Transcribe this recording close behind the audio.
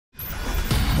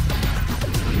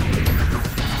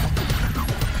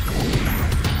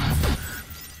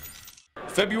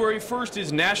February 1st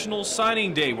is National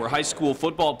Signing Day, where high school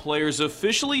football players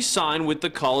officially sign with the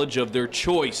college of their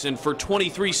choice. And for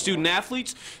 23 student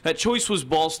athletes, that choice was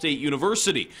Ball State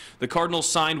University. The Cardinals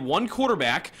signed one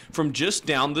quarterback from just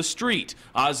down the street.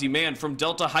 Ozzie Mann from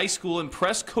Delta High School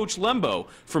impressed Coach Lembo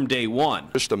from day one.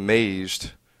 Just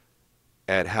amazed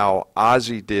at how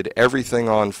Ozzie did everything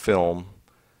on film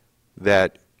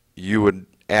that you would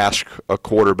ask a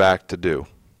quarterback to do.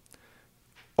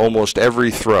 Almost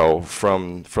every throw,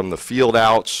 from the field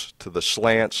outs to the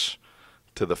slants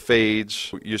to the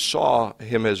fades. You saw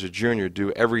him as a junior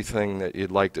do everything that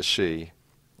you'd like to see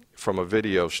from a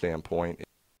video standpoint.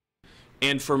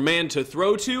 And for Mann to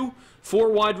throw to,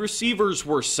 4 wide receivers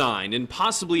were signed, and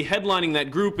possibly headlining that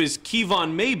group is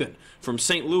Kevon Mabin from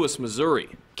St. Louis, Missouri.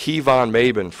 Kevon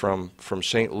Mabin from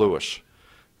St. Louis,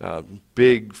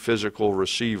 big physical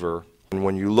receiver. And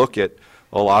when you look at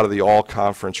a lot of the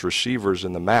all-conference receivers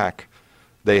in the MAC,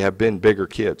 they have been bigger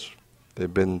kids.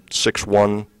 They've been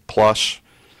 6'1 plus,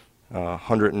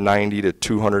 190 to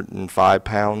 205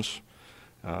 pounds.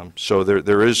 So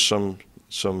there is some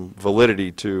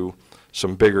validity to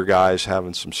some bigger guys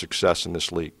having some success in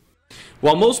this league.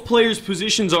 While most players'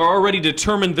 positions are already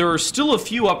determined, there are still a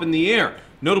few up in the air,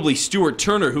 notably Stuart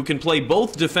Turner, who can play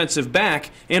both defensive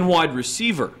back and wide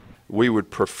receiver. We would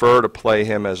prefer to play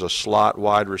him as a slot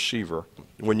wide receiver.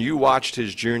 When you watched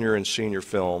his junior and senior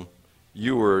film,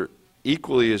 you were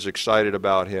equally as excited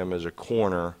about him as a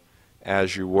corner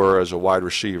as you were as a wide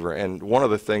receiver. And one of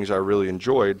the things I really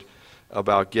enjoyed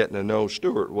about getting to know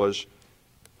Stuart was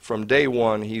from day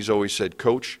one, he's always said,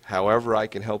 "Coach, however I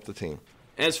can help the team."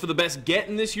 As for the best get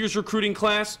in this year's recruiting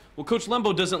class, well, Coach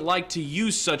Lembo doesn't like to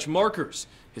use such markers.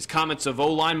 His comments of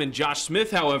O-lineman Josh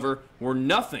Smith, however, were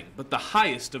nothing but the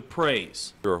highest of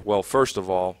praise. Sure. Well, first of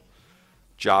all,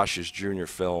 Josh's junior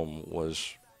film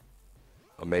was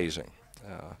amazing.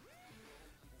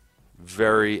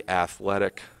 Very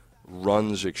athletic,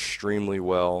 runs extremely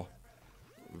well,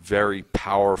 very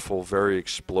powerful, very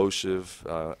explosive,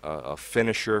 a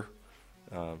finisher,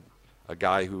 a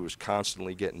guy who was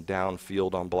constantly getting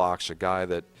downfield on blocks, a guy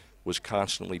that was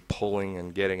constantly pulling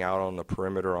and getting out on the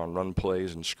perimeter on run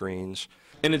plays and screens.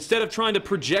 And instead of trying to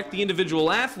project the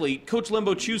individual athlete, Coach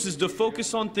Lembo chooses to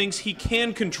focus on things he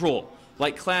can control,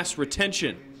 like class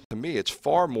retention. To me, it's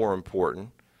far more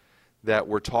important that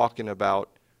we're talking about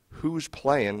who's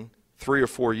playing 3 or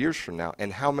 4 years from now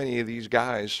and how many of these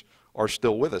guys are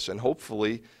still with us. And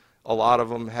hopefully a lot of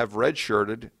them have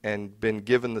redshirted and been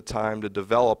given the time to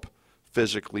develop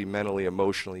physically, mentally,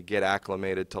 emotionally, get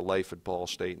acclimated to life at Ball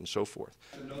State and so forth.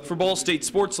 For Ball State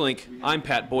Sports Link, I'm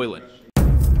Pat Boylan.